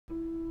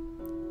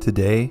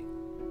Today,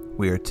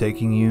 we are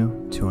taking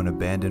you to an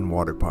abandoned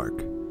water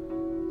park,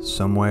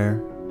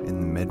 somewhere in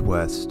the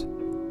Midwest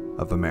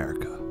of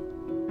America.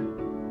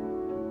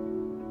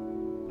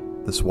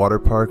 This water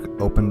park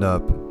opened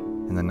up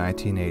in the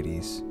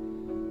 1980s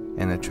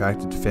and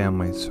attracted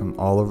families from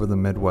all over the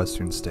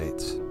Midwestern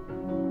states.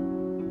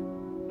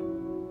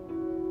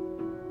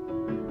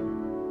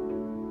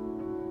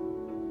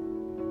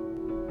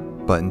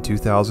 But in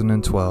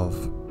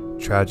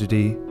 2012,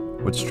 tragedy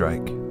would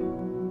strike.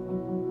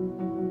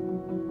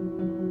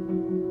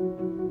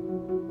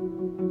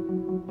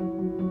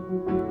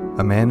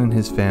 A man and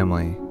his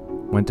family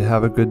went to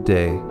have a good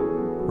day,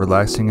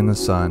 relaxing in the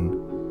sun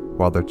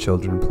while their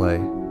children play.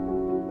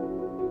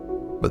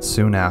 But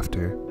soon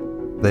after,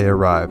 they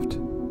arrived.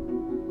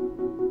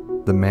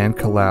 The man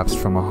collapsed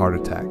from a heart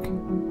attack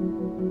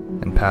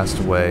and passed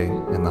away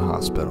in the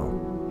hospital.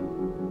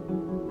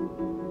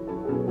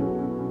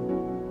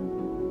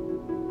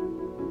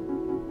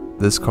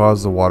 This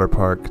caused the water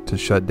park to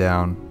shut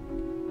down,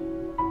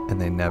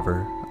 and they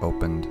never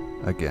opened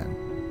again.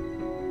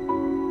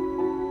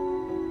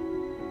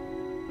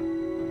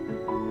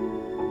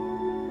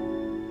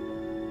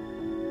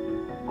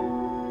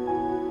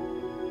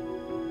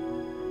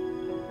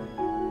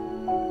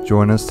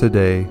 Join us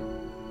today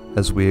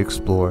as we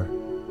explore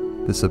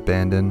this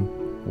abandoned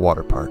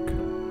water park.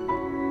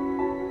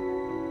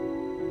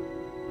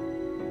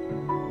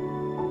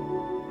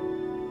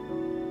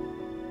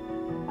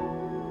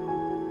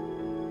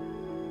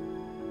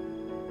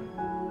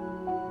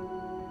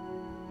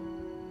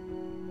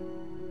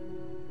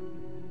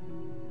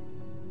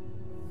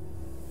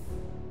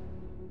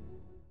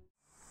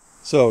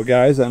 So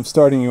guys, I'm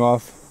starting you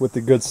off with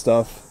the good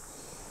stuff.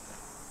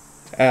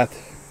 At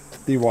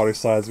the water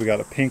slides, we got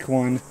a pink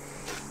one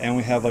and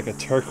we have like a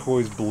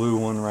turquoise blue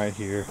one right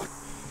here,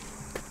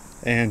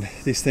 and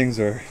these things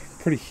are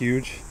pretty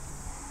huge.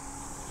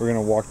 We're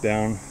gonna walk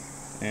down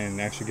and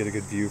actually get a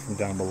good view from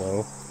down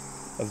below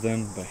of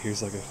them, but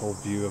here's like a whole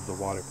view of the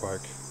water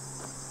park.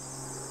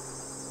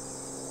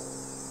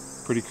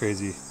 Pretty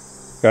crazy.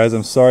 Guys,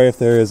 I'm sorry if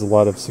there is a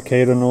lot of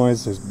cicada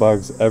noise. There's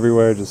bugs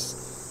everywhere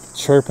just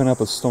chirping up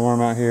a storm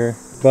out here,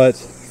 but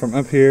from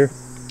up here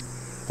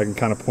I can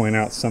kind of point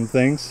out some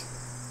things.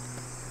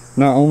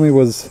 Not only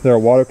was there a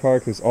water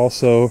park, there's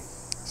also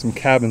some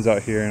cabins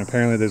out here, and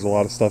apparently there's a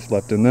lot of stuff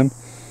left in them.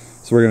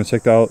 So we're going to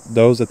check out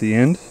those at the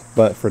end.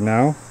 But for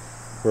now,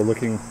 we're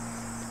looking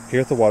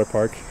here at the water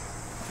park.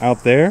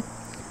 Out there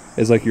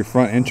is like your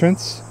front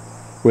entrance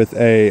with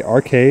a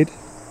arcade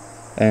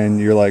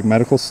and your like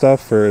medical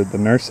stuff for the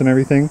nurse and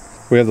everything.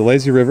 We have the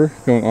lazy river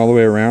going all the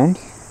way around.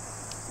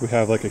 We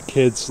have like a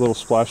kid's little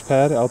splash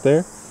pad out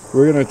there.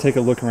 We're going to take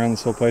a look around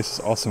this whole place. It's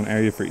also an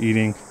area for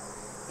eating,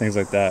 things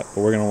like that.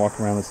 But we're gonna walk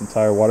around this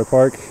entire water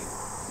park,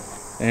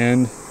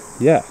 and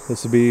yeah,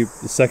 this will be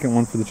the second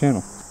one for the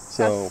channel.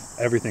 So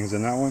everything's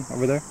in that one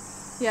over there?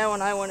 Yeah,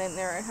 when I went in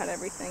there, I had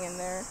everything in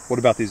there. What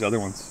about these other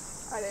ones?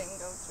 I didn't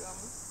go to them,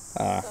 so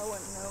I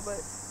wouldn't know.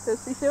 But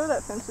does you see where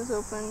that fence is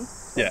open?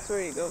 That's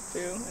where you go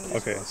through. And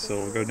okay,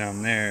 so we'll go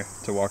down there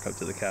to walk up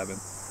to the cabin.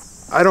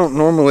 I don't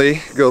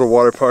normally go to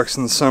water parks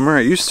in the summer. I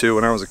used to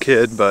when I was a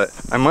kid, but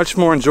I much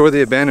more enjoy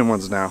the abandoned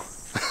ones now.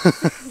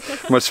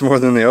 Much more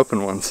than the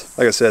open ones.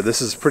 Like I said,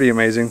 this is pretty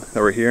amazing that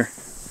we're here,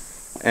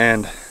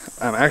 and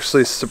I'm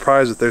actually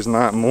surprised that there's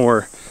not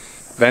more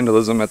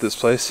vandalism at this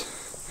place,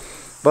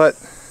 but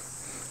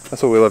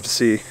that's what we love to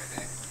see,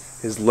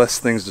 is less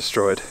things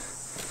destroyed.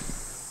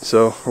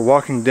 So we're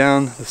walking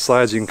down the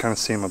slides. You can kind of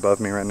see them above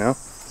me right now.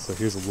 So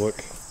here's a look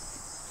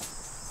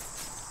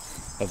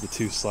of the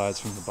two slides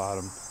from the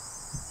bottom.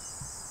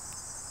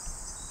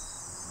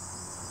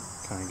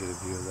 Kind of get a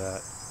view of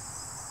that.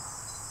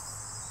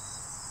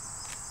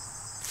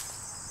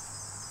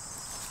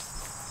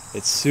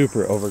 It's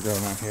super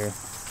overgrown out here,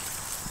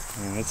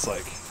 and it's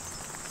like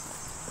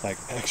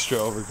extra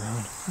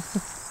overgrown.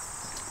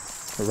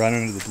 We're right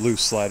under the blue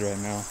slide right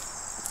now.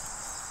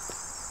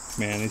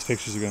 Man, these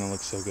pictures are gonna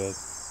look so good.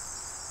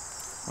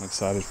 I'm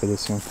excited for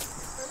this one.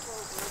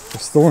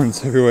 There's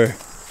thorns everywhere.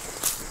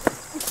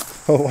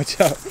 Oh, watch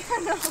out.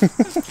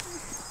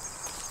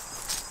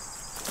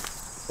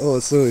 Oh,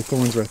 it's literally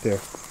thorns right there,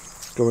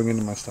 going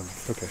into my stomach.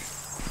 Okay.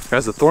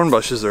 Guys, the thorn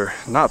bushes are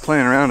not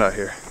playing around out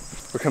here.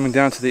 We're coming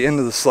down to the end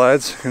of the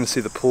slides. You're going to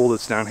see the pool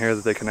that's down here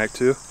that they connect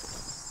to.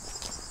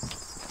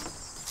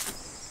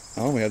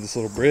 Oh, we have this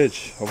little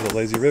bridge over the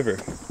lazy river.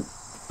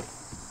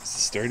 Is it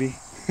sturdy?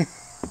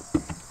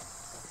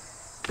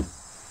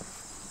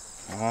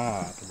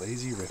 Ah, the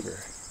lazy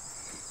river.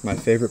 My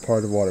favorite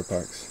part of water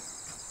parks.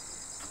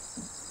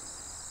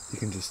 You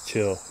can just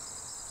chill.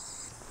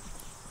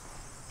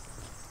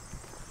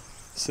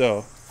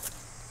 So,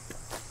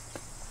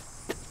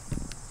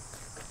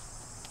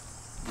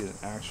 get an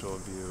actual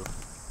view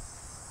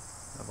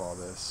of all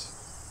this.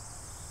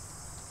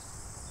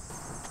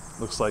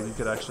 Looks like you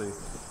could actually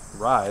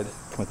ride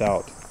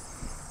without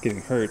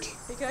getting hurt.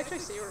 You can actually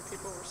see where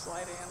people were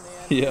sliding on the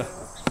end. Yeah,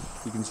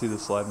 you can see the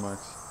slide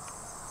marks.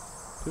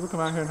 People come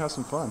out here and have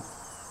some fun.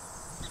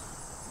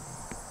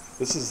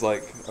 This is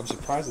like, I'm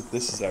surprised that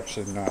this is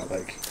actually not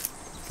like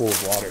full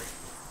of water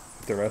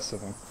like the rest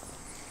of them.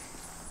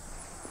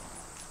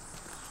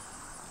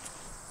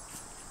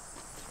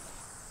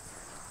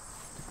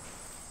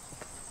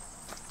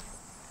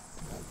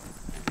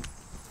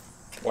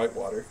 White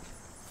water.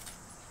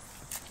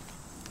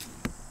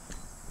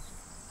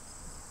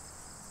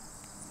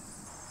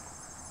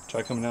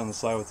 Try coming down the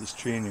slide with this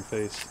tree in your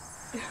face.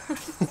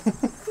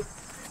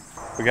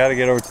 We got to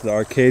get over to the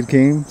arcade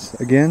games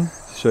again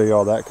to show you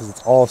all that, because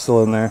it's all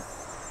still in there.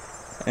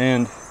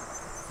 And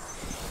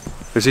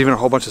there's even a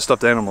whole bunch of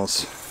stuffed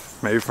animals,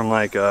 maybe from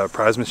like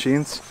prize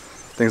machines,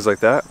 things like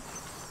that.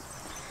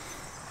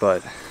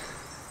 But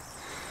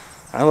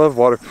I love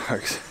water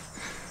parks.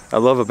 I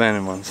love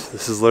abandoned ones.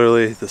 This is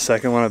literally the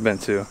second one I've been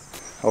to.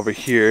 Over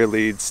here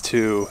leads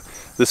to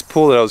this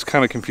pool that I was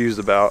kind of confused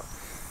about.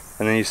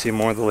 And then you see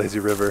more of the lazy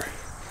river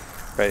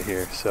right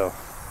here. So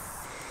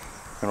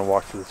I'm gonna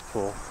walk to this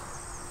pool.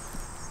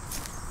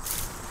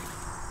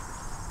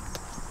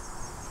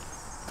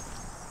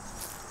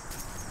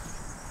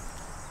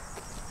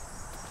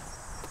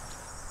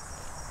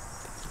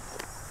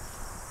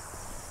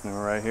 And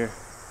we're right here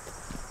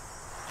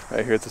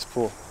at this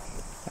pool.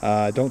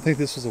 I don't think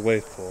this was a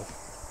wave pool.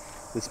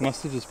 This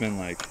must have just been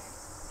like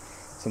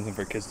something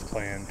for kids to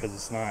play in, because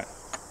it's not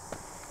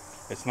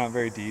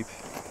very deep.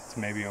 It's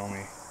maybe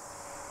only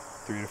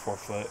 3 to 4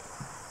 foot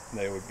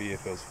that it would be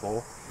if it was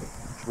full.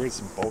 There's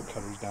some bolt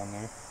cutters down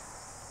there.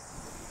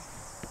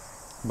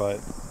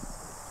 But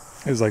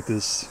it was like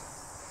this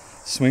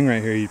swing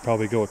right here you'd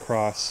probably go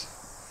across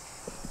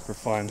for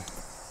fun.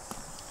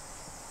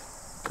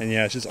 And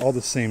yeah, it's just all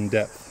the same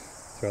depth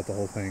throughout the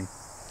whole thing.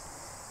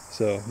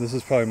 So this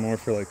is probably more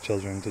for like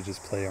children to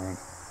just play on.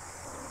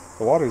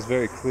 The water is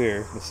very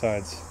clear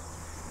besides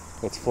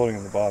what's floating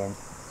in the bottom.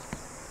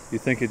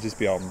 You'd think it'd just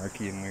be all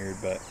murky and weird,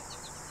 but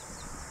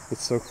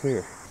it's so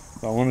clear.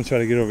 So I want to try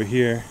to get over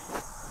here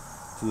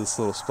to this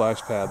little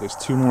splash pad. There's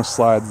 2 more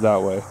slides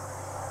that way.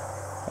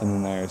 And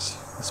then there's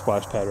a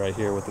splash pad right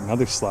here with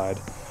another slide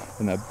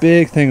and that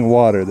big thing of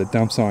water that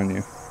dumps on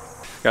you.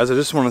 Guys, I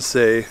just want to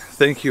say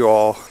thank you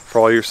all for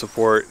all your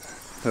support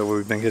that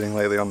we've been getting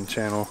lately on the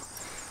channel.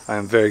 I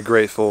am very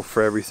grateful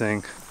for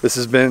everything. This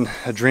has been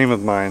a dream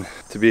of mine,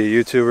 to be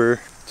a YouTuber,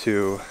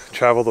 to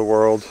travel the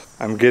world.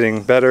 I'm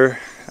getting better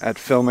at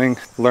filming,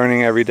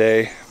 learning every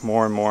day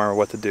more and more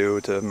what to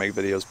do to make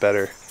videos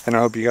better. And I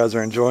hope you guys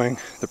are enjoying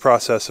the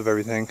process of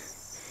everything.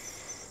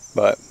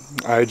 But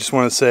I just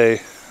want to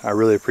say I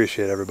really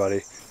appreciate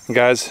everybody. And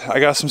guys,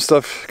 I got some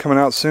stuff coming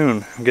out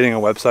soon. I'm getting a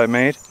website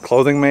made,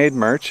 clothing made,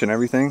 merch and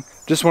everything.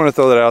 Just want to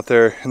throw that out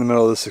there in the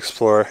middle of this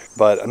explore.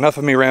 But enough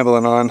of me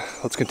rambling on.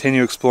 Let's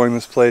continue exploring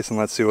this place and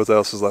let's see what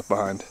else is left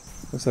behind.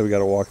 Looks like we got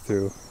to walk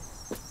through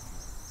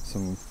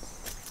some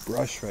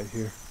brush right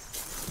here.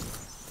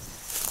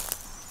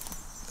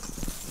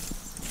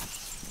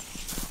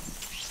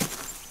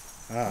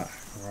 Ah,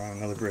 we're on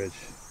another bridge.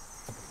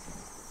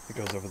 It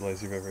goes over the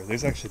lazy river.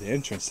 There's actually the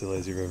entrance to the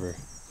lazy river.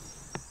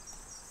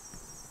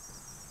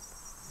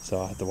 So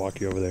I'll have to walk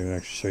you over there and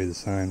actually show you the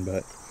sign,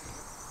 but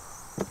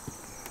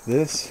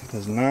this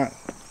does not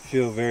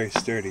feel very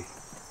sturdy.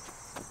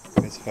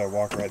 I guess if I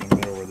walk right in the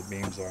middle where the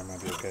beams are, I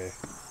might be okay.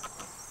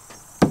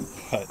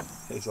 But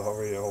there's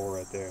already a hole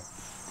right there.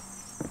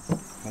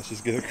 Let's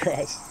just get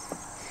across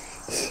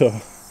so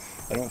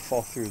I don't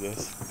fall through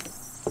this.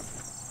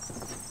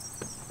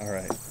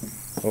 Alright.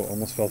 Oh,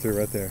 almost fell through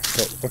right there.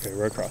 Oh, okay,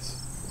 we're across.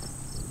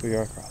 We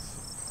are across.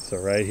 So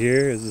right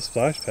here is the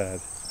splash pad.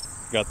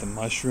 Got the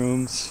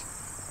mushrooms.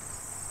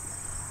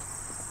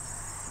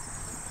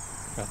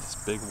 Got this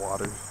big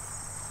water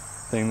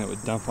thing that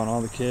would dump on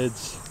all the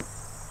kids.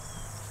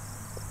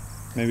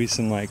 Maybe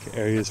some like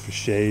areas for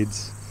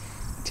shades,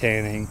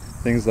 tanning,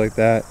 things like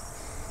that.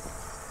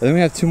 And then we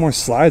have 2 more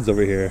slides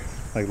over here,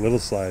 like little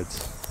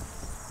slides.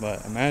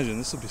 But imagine,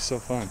 this would be so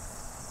fun.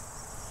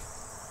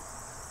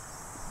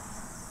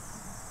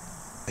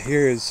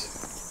 Here is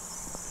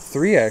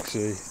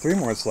 3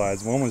 more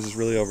slides. One was just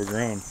really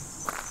overgrown.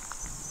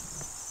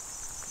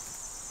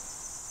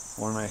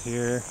 One right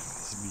here,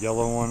 this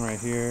yellow one right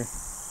here,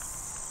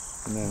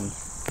 and then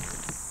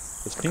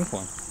this pink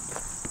one.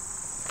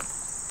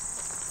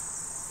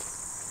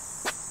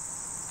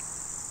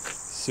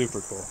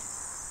 Super cool.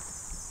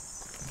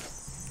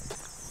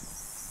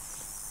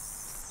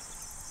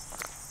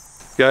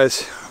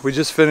 Guys, we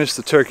just finished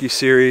the Turkey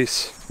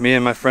series. Me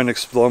and my friend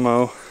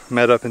Explomo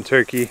met up in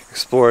Turkey,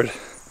 explored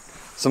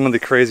some of the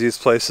craziest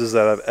places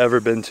that I've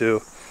ever been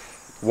to.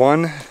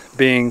 One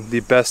being the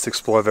best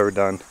explore I've ever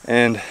done.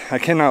 And I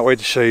cannot wait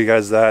to show you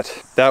guys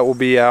that. That will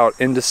be out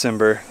in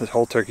December, the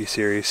whole Turkey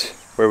series,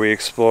 where we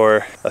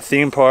explore a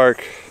theme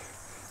park,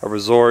 a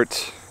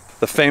resort,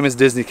 the famous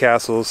Disney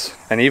castles,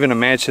 and even a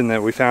mansion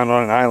that we found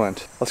on an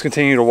island. Let's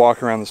continue to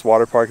walk around this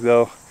water park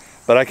though.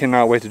 But I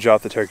cannot wait to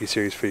drop the Turkey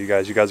series for you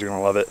guys. You guys are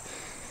gonna love it.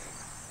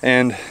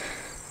 And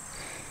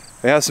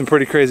we had some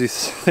pretty crazy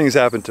things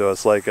happen to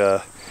us, like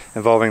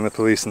involving the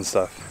police and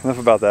stuff. Enough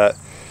about that.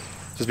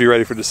 Just be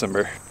ready for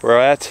December. We're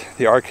at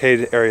the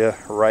arcade area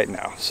right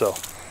now, so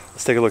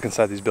Let's take a look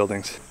inside these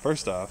buildings.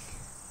 First off,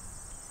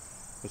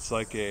 it's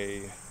like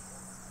a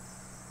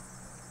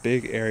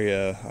big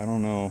area. I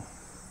don't know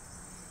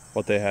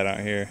what they had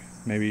out here.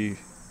 Maybe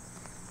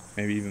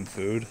even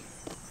food.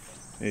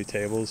 Maybe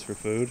tables for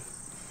food.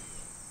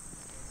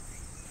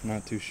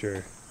 Not too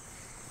sure.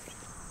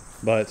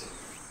 But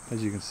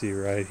as you can see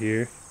right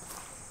here,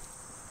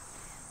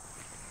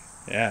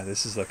 yeah,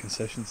 this is a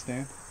concession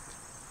stand.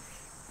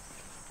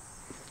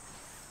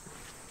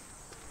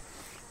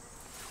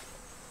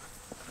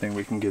 I think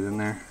we can get in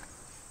there.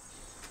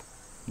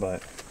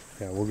 But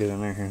yeah, we'll get in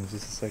there here in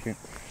just a second.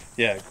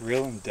 Yeah,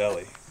 grill and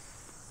deli.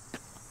 It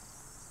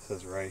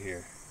says right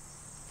here.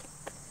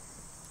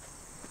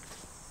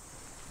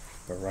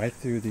 But right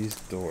through these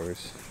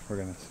doors, we're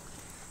gonna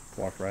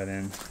walk right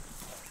in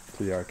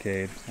to the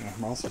arcade. And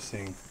I'm also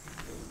seeing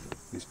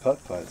these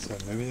putt-putts. So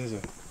maybe there's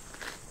a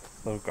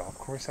little golf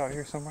course out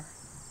here somewhere.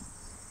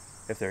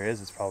 If there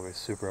is, it's probably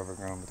super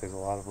overgrown, but there's a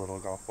lot of little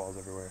golf balls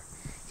everywhere.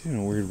 There's even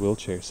a weird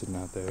wheelchair sitting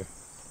out there.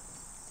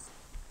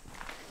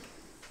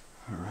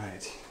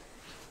 Alright.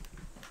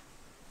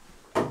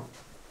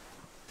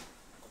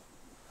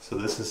 So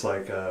this is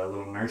like a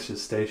little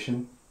nurse's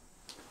station.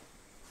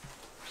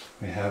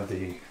 We have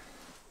the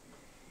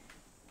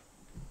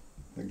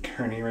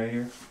gurney right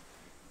here.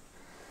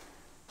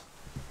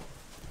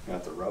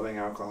 Got the rubbing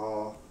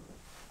alcohol,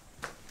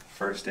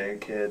 first aid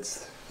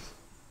kits.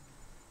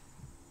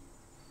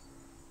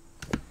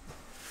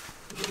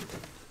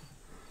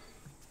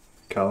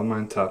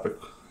 Calamine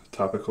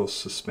topical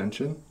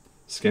suspension,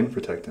 skin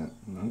protectant.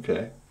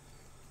 Okay.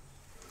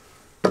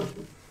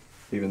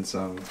 Even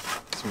some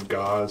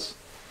gauze,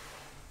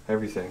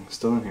 everything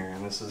still in here.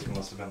 And this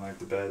must have been like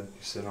the bed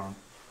you sit on.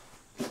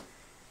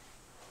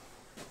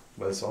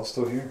 But it's all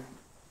still here.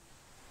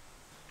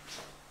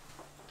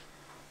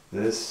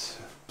 This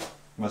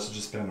must have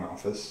just been an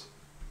office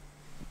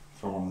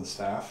for one of the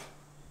staff.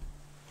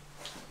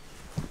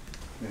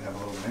 We have a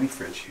little mini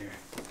fridge here.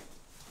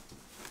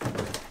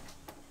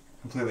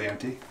 Completely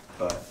empty,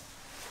 but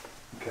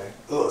okay.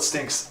 Oh, it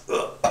stinks.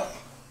 Ugh.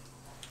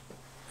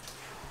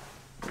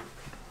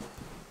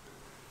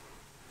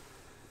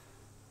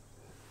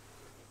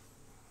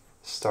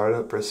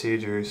 Startup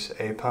procedures.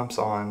 A, pumps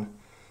on.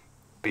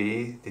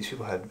 B, these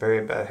people had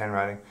very bad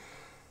handwriting.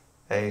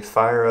 A,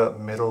 fire up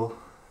middle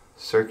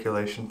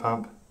circulation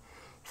pump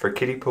for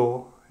kiddie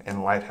pool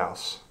and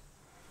lighthouse.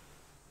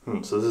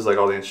 So this is like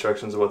all the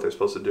instructions of what they're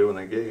supposed to do when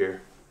they get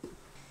here.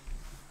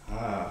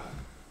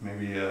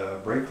 Maybe a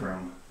break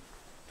room.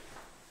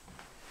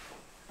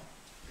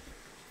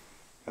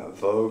 Got a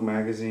Vogue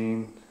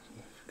magazine,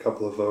 a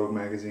couple of Vogue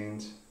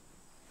magazines.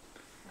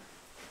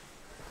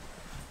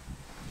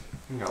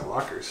 We got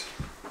lockers.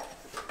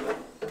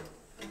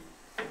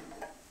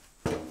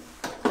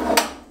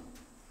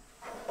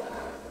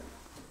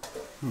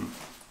 I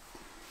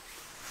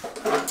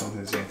don't think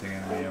there's anything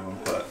in any of them,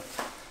 but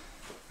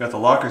we got the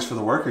lockers for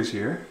the workers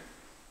here.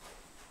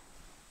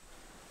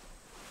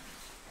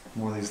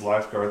 More of these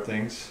lifeguard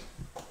things.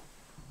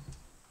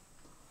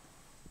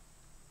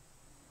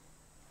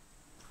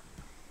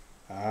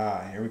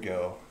 Here we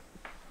go.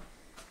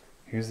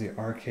 Here's the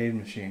arcade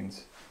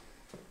machines.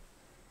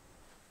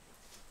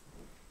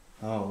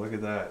 Oh, look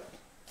at that.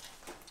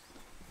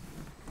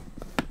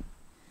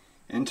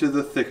 Into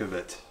the thick of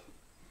it.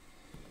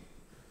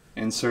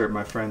 Insert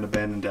my friend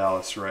Abandoned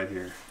Dallas right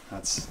here.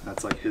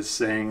 That's like his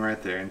saying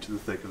right there, into the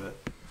thick of it.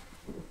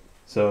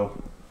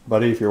 So,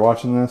 buddy, if you're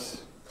watching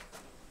this,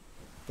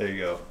 there you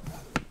go.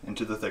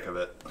 Into the thick of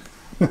it.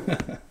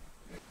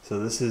 So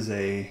this is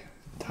a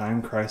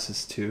Time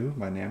Crisis 2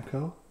 by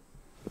Namco.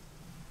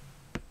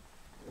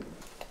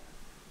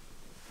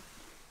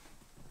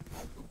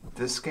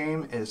 This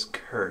game is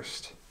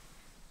cursed.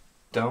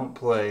 Don't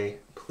play,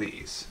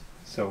 please.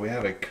 So we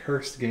have a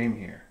cursed game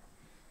here.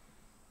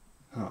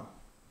 Huh.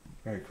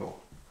 Very cool.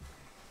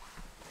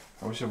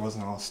 I wish it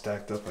wasn't all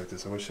stacked up like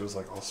this. I wish it was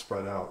like all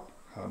spread out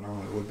how it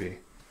normally would be.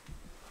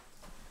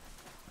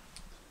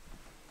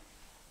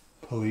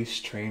 Police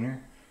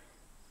trainer.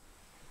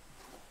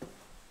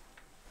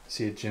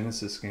 See a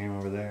Genesis game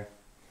over there.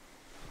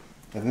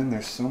 And then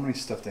there's so many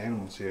stuffed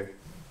animals here.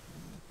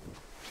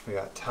 We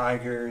got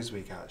tigers,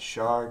 we got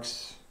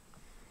sharks,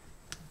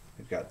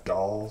 we've got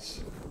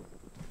dolls.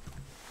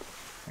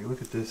 Hey,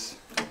 look at this.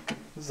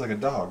 This is like a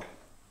dog.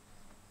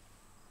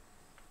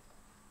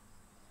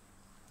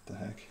 What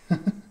the heck?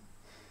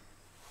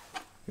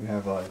 We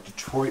have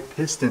Detroit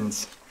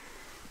Pistons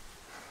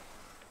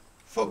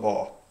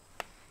football.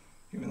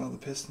 Even though the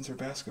Pistons are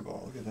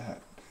basketball, look at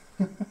that.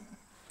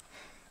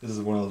 This is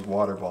one of those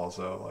water balls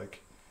though,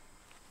 like,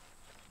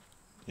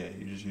 yeah,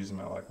 you just use them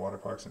at like water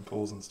parks and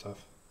pools and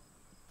stuff.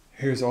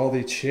 Here's all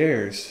the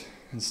chairs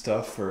and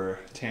stuff for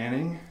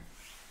tanning,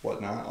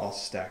 whatnot, all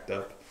stacked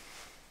up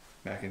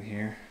back in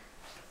here.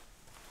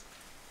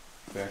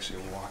 If we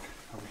actually walk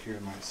over here,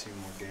 we might see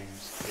more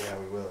games. Yeah,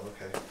 we will,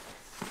 okay.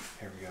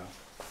 Here we go.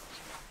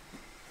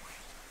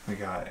 We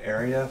got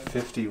Area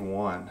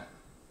 51.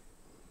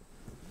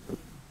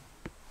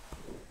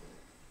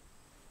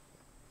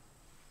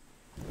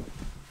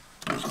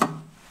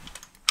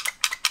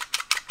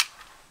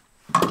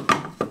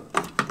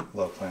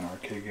 playing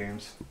arcade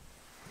games.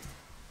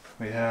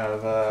 We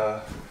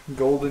have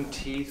Golden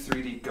Tee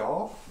 3D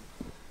Golf.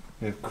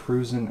 We have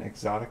Cruisin'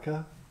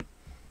 Exotica,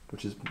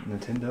 which is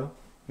Nintendo.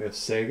 We have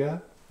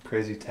Sega,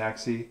 Crazy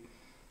Taxi,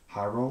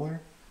 High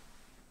Roller.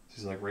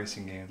 These are like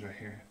racing games right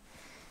here.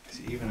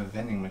 There's even a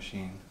vending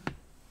machine,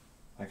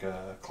 like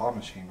a claw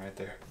machine right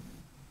there.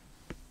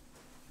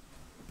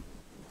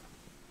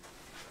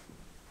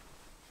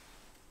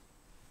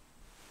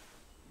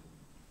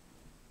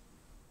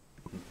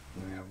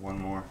 Then we have one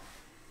more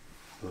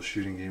little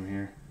shooting game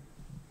here.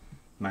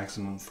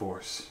 Maximum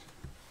Force.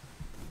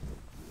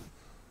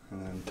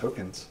 And then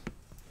tokens.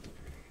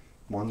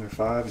 1 through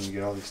 5 and you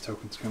get all these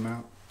tokens come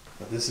out.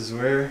 But this is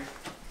where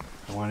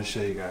I want to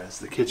show you guys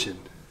the kitchen.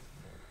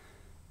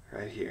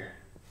 Right here.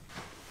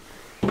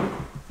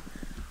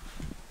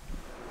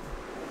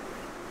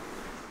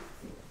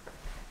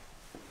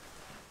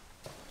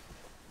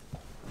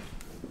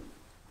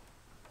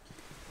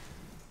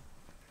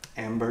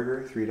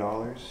 Hamburger,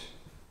 $3.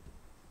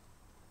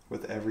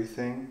 With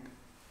everything,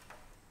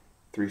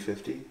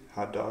 $3.50.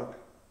 Hot dog,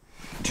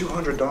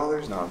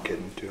 $200. No, I'm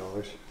kidding.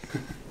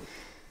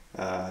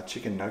 $2.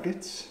 Chicken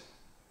nuggets,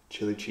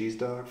 chili cheese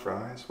dog,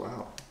 fries.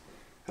 Wow,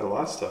 had a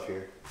lot of stuff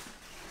here.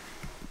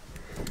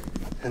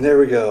 And there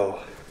we go.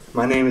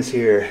 My name is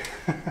here.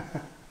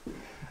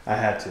 I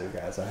had to,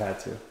 guys. I had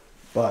to.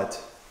 But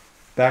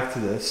back to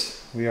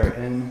this. We are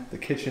in the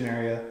kitchen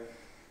area.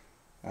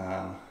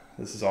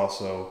 This is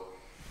also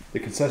the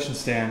concession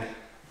stand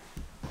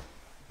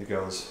that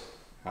goes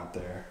out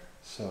there.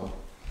 So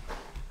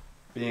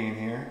being in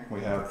here,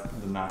 we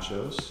have the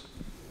nachos.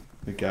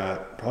 We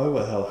got probably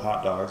what the hell,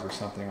 hot dogs or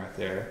something right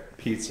there.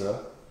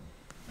 Pizza.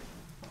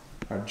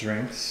 Our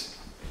drinks.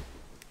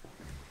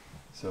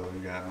 So we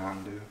got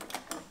Mountain Dew.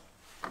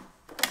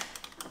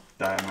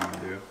 Diet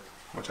Mountain Dew.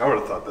 Which I would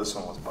have thought this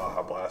one was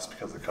Baja Blast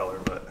because of the color,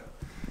 but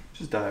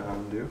just Diet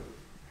Mountain Dew.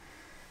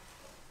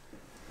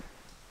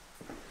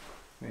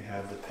 We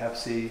have the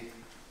Pepsi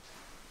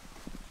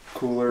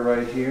cooler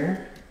right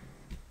here.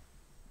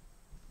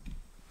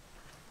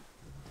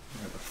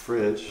 We have the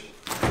fridge.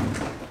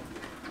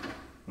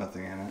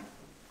 Nothing in it.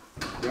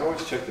 You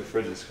always check the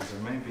fridges because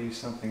there may be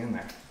something in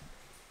there.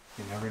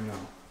 You never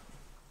know.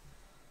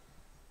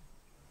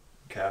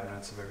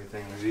 Cabinets of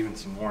everything. There's even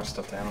some more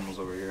stuffed animals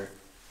over here.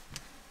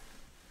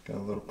 Got a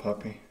little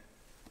puppy.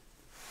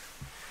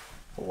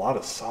 A lot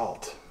of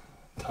salt.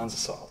 Tons of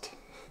salt.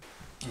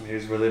 And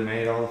here's where they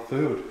made all the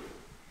food.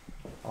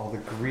 All the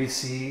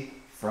greasy,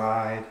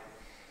 fried,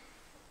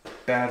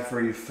 bad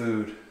for you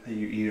food that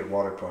you eat at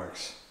water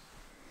parks.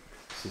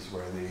 This is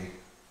where the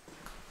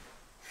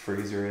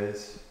freezer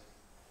is,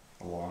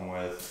 along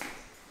with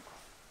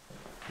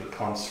the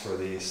pumps for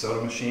the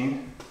soda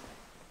machine.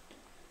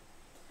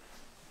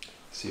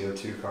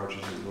 CO2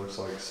 cartridges, it looks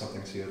like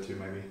something CO2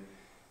 maybe.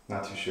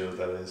 Not too sure what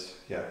that is.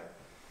 Yeah.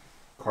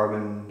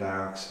 Carbon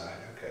dioxide,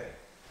 okay.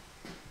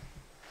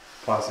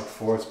 Plastic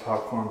forks,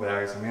 popcorn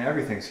bags, I mean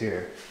everything's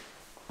here.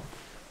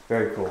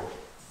 Very cool.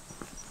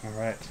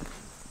 Alright,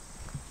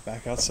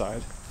 back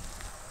outside.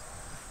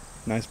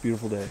 Nice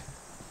beautiful day.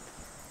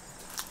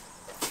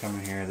 Come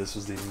in here, this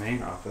was the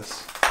main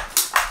office.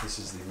 This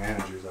is the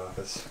manager's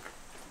office.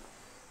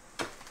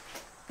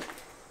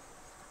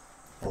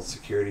 Old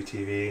security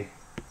TV,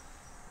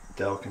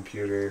 Dell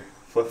computer,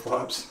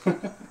 flip-flops. We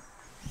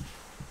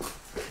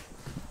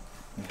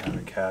have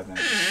a cabinet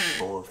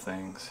full of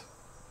things.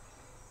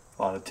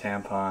 A lot of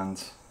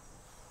tampons,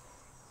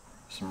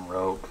 some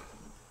rope,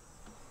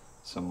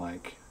 some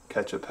like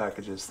ketchup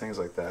packages, things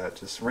like that.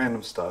 Just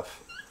random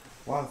stuff.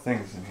 A lot of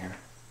things in here.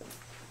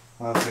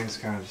 A lot of things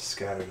kind of just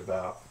scattered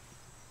about.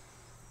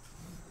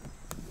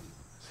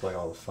 It's like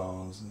all the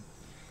phones and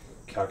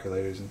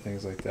calculators and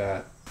things like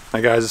that.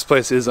 Now guys, this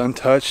place is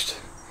untouched.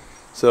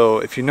 So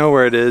if you know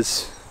where it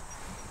is,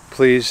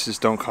 please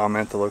just don't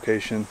comment the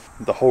location.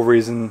 The whole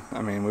reason,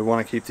 I mean, we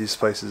want to keep these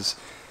places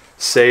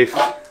safe.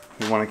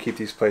 We want to keep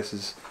these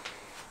places,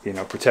 you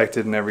know,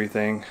 protected and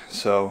everything.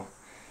 So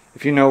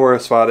if you know where a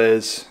spot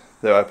is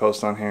that I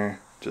post on here,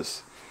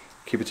 just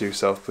keep it to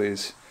yourself,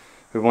 please.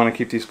 We want to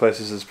keep these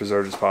places as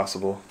preserved as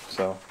possible.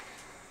 So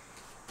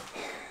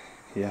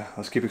yeah,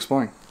 let's keep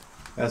exploring.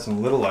 I have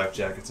some little life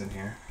jackets in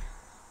here,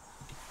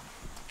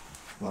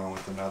 along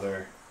with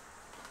another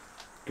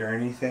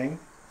gurney thing.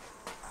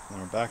 And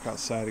we're back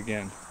outside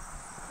again.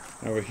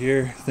 Over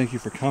here, thank you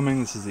for coming.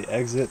 This is the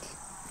exit.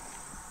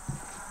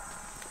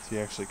 So you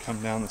actually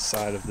come down the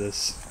side of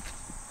this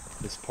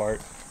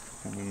part,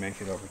 and we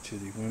make it over to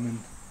the women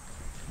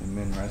and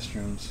men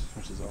restrooms,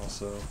 which is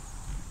also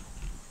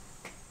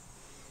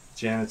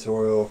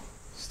janitorial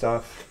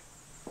stuff.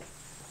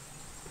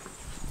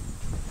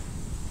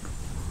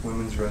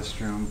 Women's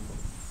restroom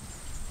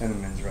and the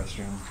men's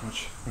restroom,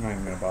 which we're not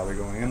even going to bother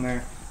going in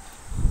there.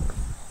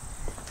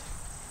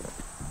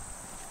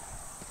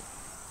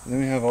 And then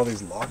we have all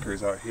these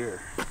lockers out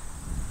here.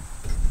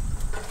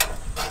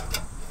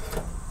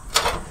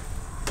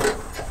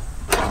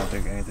 I don't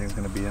think anything's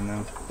going to be in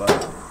them,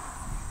 but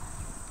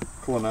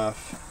cool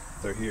enough,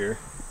 they're here.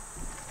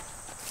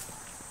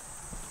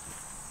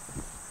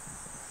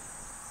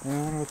 I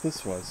wonder what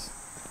this was.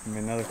 Maybe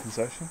another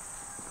concession?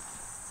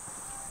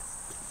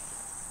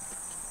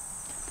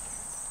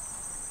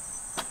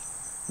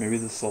 Maybe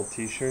this sold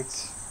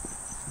t-shirts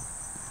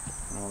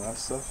and all that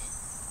stuff.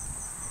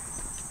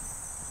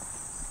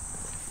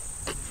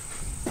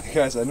 Hey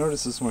guys, I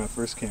noticed this when I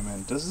first came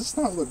in. Does this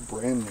not look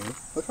brand new?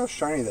 Look how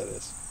shiny that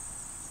is.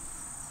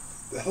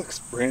 That looks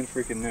brand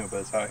freaking new,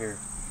 but it's out here.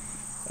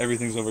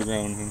 Everything's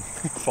overgrown and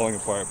falling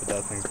apart, but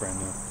that thing's brand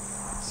new.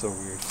 So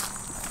weird.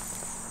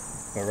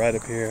 But right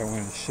up here, I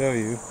wanted to show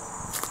you,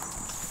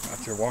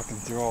 after walking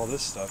through all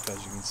this stuff,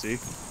 as you can see,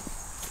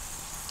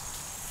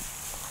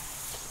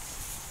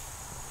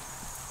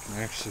 you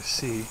can actually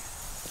see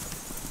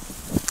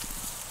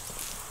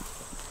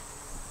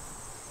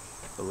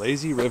the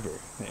lazy river,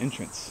 the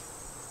entrance.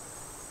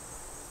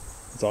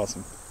 It's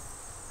awesome.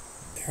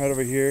 Right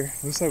over here,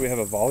 looks like we have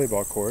a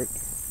volleyball court.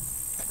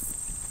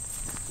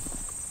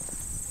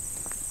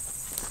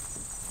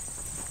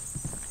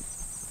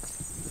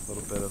 A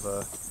little bit of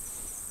a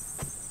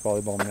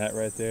volleyball net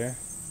right there.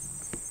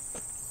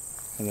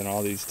 And then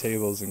all these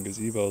tables and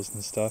gazebos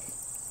and stuff.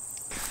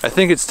 I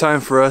think it's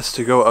time for us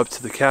to go up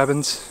to the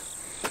cabins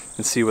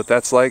and see what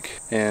that's like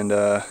and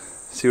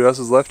see what else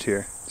is left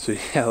here. So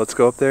yeah, let's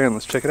go up there and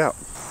let's check it out.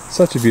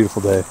 Such a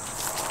beautiful day.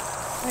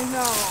 I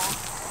know.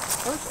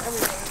 What's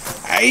everything?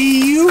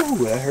 Ayy,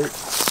 that hurt.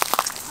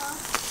 Huh?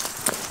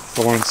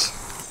 Thorns.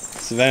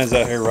 Savannah's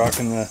out here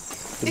rocking the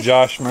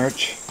Josh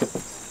merch.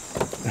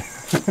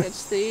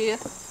 It's the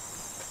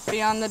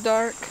Beyond the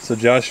Dark. So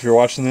Josh, if you're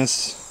watching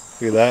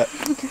this, look at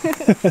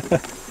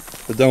that.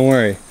 But don't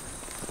worry,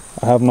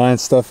 I'll have mine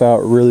stuff out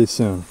really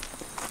soon.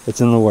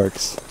 It's in the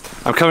works.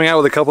 I'm coming out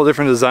with a couple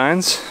different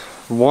designs.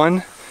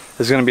 One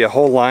is going to be a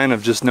whole line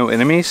of just no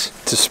enemies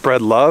to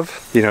spread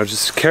love. You know,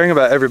 just caring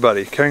about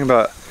everybody, caring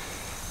about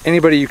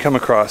anybody you come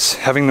across,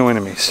 having no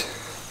enemies.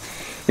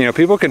 You know,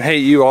 people can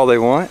hate you all they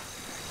want,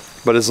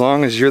 but as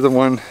long as you're the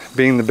one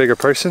being the bigger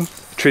person,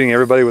 treating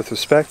everybody with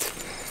respect,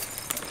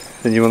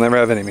 then you will never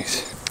have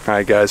enemies. All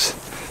right, guys,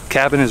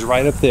 cabin is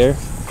right up there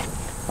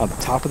on the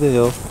top of the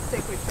hill. I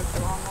think we took the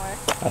wrong way.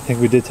 I think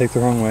we did take the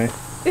wrong way.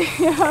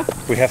 Yeah.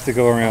 We have to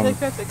go around. I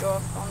think we have to go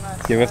up on that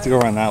side. Yeah, we have to go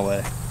around that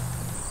way.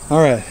 All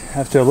right,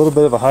 after a little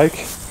bit of a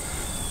hike,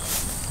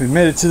 we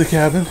made it to the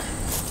cabin.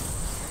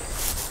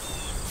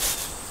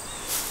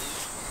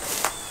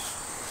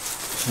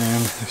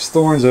 And there's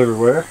thorns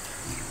everywhere.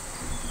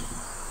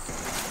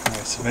 All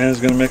right,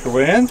 Savannah's gonna make her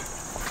way in, and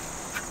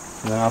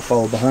then I'll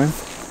follow behind.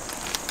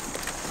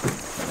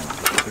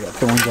 I got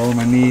thorns all over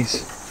my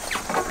knees.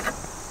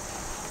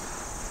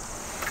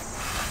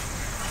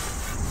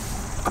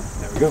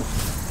 There we go.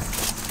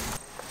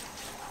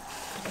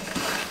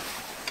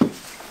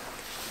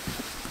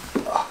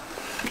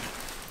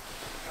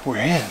 We're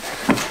in.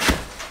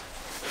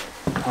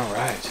 All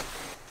right.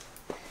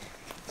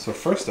 So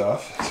first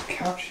off, there's a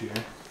couch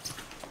here.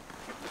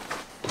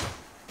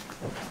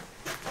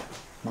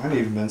 Might have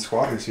even been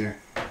squatters here.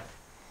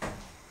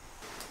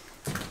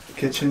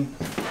 Kitchen.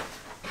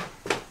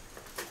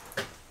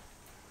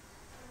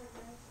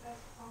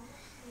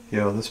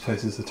 Yo, this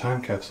place is a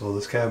time capsule,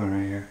 this cabin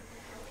right here.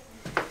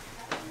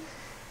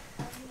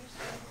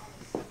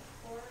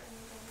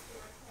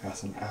 Got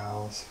some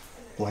owls,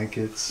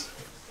 blankets.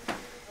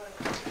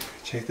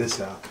 Check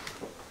this out.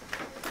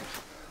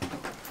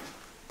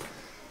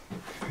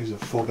 Here's a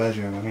full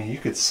bedroom. I mean, you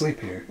could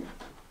sleep here.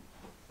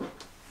 It's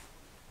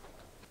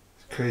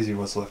crazy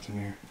what's left in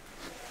here.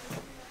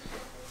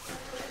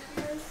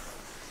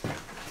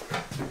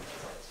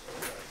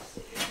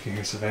 You can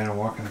hear Savannah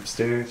walking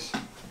upstairs.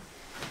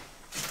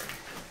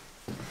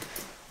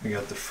 We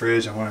got the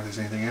fridge. I wonder if there's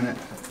anything in it.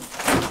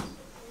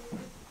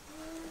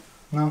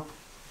 No.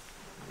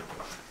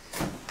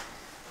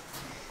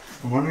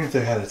 I'm wondering if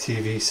they had a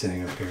TV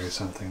sitting up here or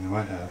something. They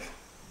might have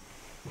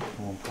at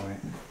one point.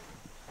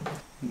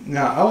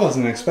 Now, I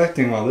wasn't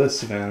expecting all this,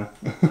 Savannah.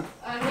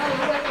 I know,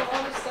 there's like a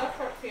lot of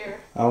stuff up here.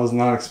 I was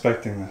not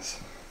expecting this.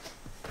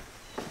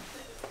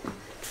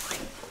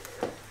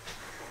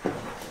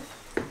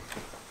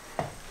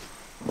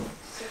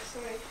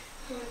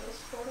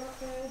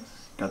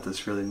 Got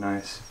this really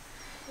nice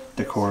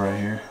decor right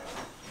here.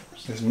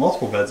 There's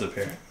multiple beds up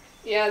here.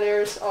 Yeah,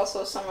 there's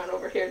also some right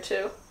over here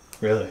too.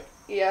 Really?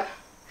 Yeah.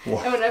 Whoa.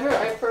 And whenever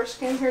I first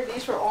came here,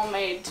 these were all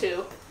made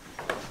too.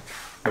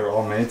 They were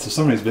all made, so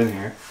somebody's been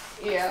here.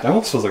 Yeah. That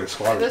almost feels like a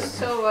squatter's been here.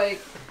 So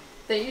like,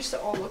 they used to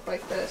all look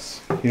like this.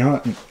 You know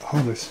what?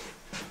 Oh, there's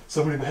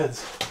so many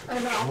beds. I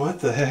know. What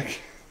the heck?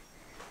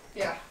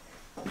 Yeah.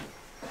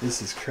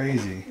 This is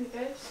crazy.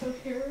 Okay, so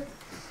here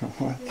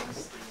What?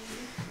 is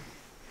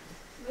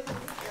the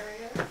living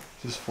area.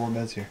 Just 4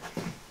 beds here.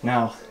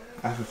 Now,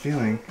 I have a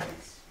feeling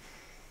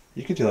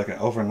you could do like an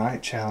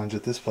overnight challenge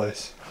at this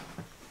place.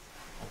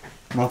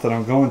 Not that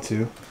I'm going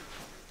to,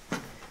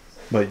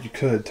 but you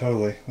could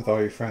totally with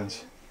all your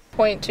friends.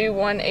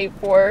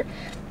 0.2184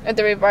 of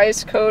the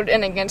revised code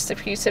and against the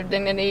peace of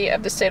dignity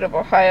of the state of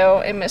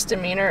Ohio, a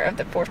misdemeanor of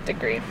the 4th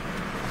degree.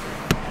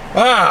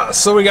 Ah,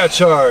 so we got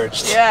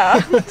charged. Yeah.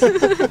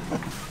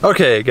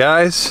 Okay,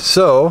 guys,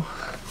 so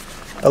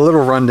a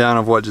little rundown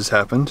of what just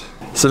happened.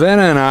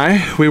 Savannah and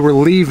I, we were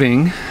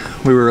leaving.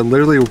 We were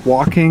literally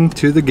walking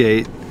to the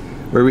gate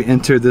where we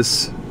entered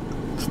this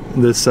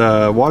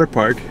water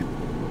park,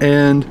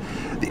 and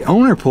the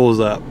owner pulls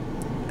up,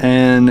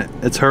 and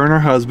it's her and her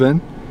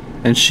husband,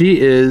 and she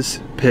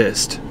is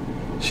pissed.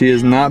 She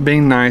is not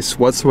being nice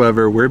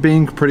whatsoever. We're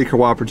being pretty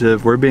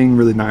cooperative. We're being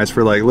really nice.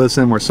 We're like,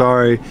 listen, we're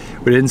sorry.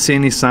 We didn't see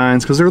any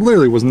signs, because there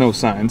literally was no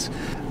signs.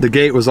 The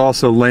gate was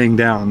also laying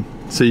down,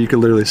 so you could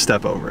literally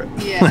step over it.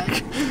 Yeah.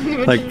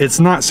 like it's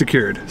not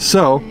secured.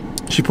 So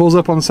she pulls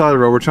up on the side of the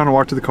road. We're trying to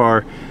walk to the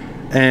car,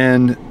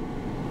 and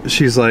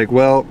she's like,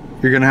 well,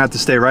 you're gonna have to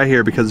stay right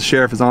here because the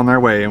sheriff is on their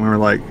way. And we were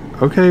like,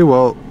 okay,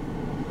 well,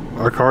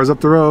 our car's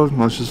up the road.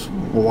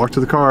 We'll walk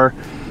to the car.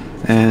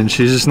 And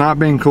she's just not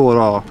being cool at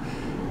all.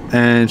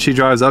 And she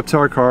drives up to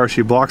our car.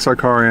 She blocks our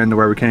car in to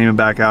where we can't even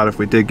back out if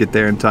we did get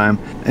there in time.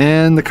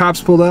 And the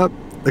cops pulled up.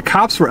 The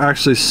cops were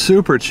actually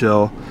super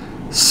chill,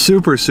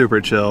 super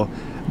chill.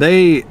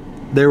 They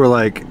were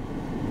like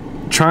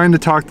trying to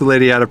talk the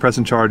lady out of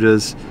pressing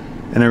charges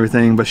and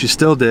everything, but she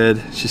still did.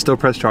 She still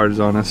pressed charges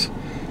on us.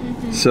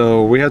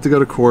 So we have to go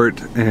to court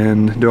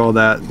and do all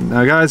that.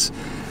 Now guys,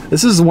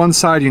 this is one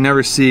side you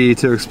never see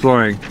to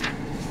exploring.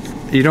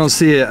 You don't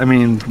see it, I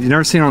mean, you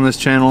never see it on this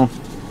channel,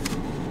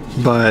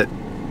 but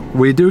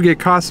we do get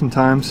caught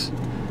sometimes.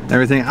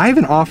 Everything. We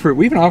even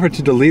offered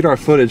to delete our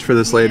footage for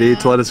this lady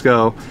to let us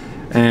go,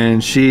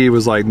 and she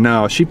was like,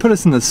 no. She put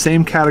us in the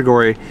same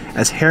category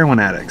as heroin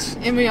addicts.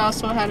 And we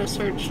also had to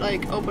search,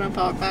 like, open up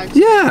our bags.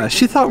 Yeah,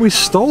 she thought we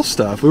stole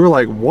stuff. We were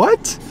like,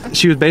 what?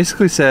 She was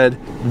basically said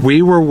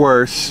we were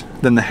worse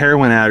than the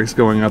heroin addicts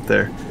going up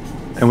there,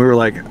 and we were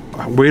like,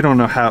 we don't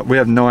know how. We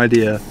have no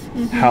idea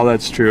how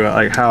that's true.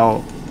 Like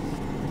how.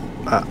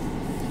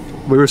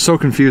 We were so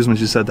confused when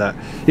she said that.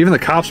 Even the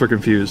cops were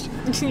confused.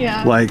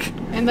 Yeah. Like.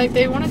 And like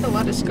they wanted to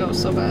let us go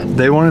so bad.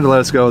 They wanted to let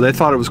us go. They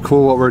thought it was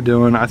cool what we're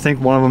doing. I think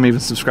one of them even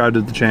subscribed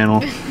to the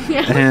channel.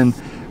 Yeah.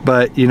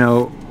 But you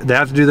know, they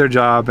have to do their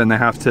job, and they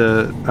have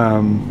to,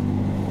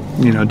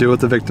 you know, do what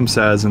the victim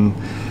says. And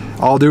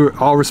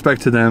all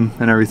respect to them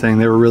and everything.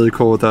 They were really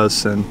cool with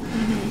us, and.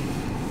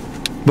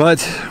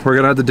 But we're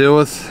gonna have to deal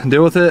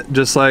with it,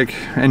 just like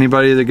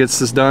anybody that gets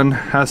this done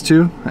has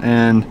to.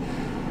 And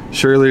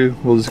surely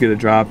we'll just get it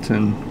dropped,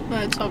 and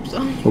let's hope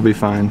so. We'll be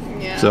fine.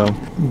 Yeah. So,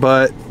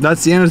 but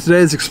that's the end of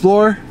today's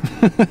Explore.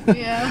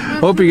 Yeah.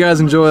 Hope you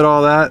guys enjoyed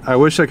all that. I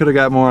wish I could have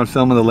got more on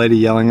film of the lady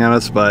yelling at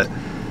us, but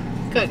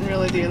couldn't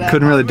really do that.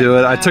 Couldn't really do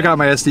it. I took out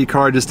my SD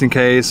card just in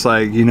case.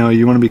 Like, you know,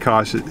 you want to be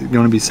cautious, you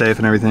want to be safe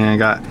and everything. I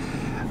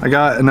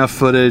got enough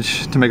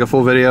footage to make a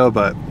full video,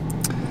 but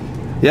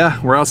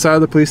yeah, we're outside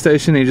of the police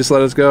station. He just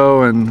let us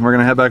go, and we're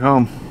gonna head back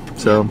home.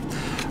 So,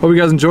 hope you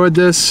guys enjoyed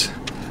this.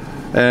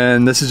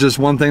 And this is just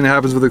one thing that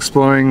happens with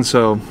exploring,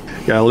 so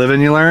you gotta live and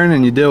you learn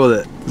and you deal with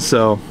it.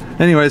 So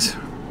anyways,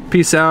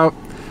 peace out.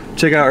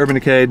 Check out Urban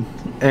Decayed,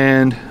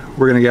 and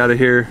we're gonna get out of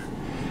here.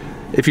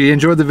 If you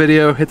enjoyed the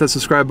video, hit that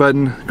subscribe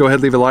button, go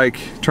ahead, leave a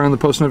like, turn on the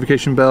post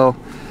notification bell,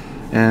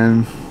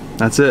 and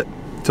that's it.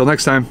 Till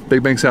next time,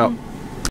 BigBankz out.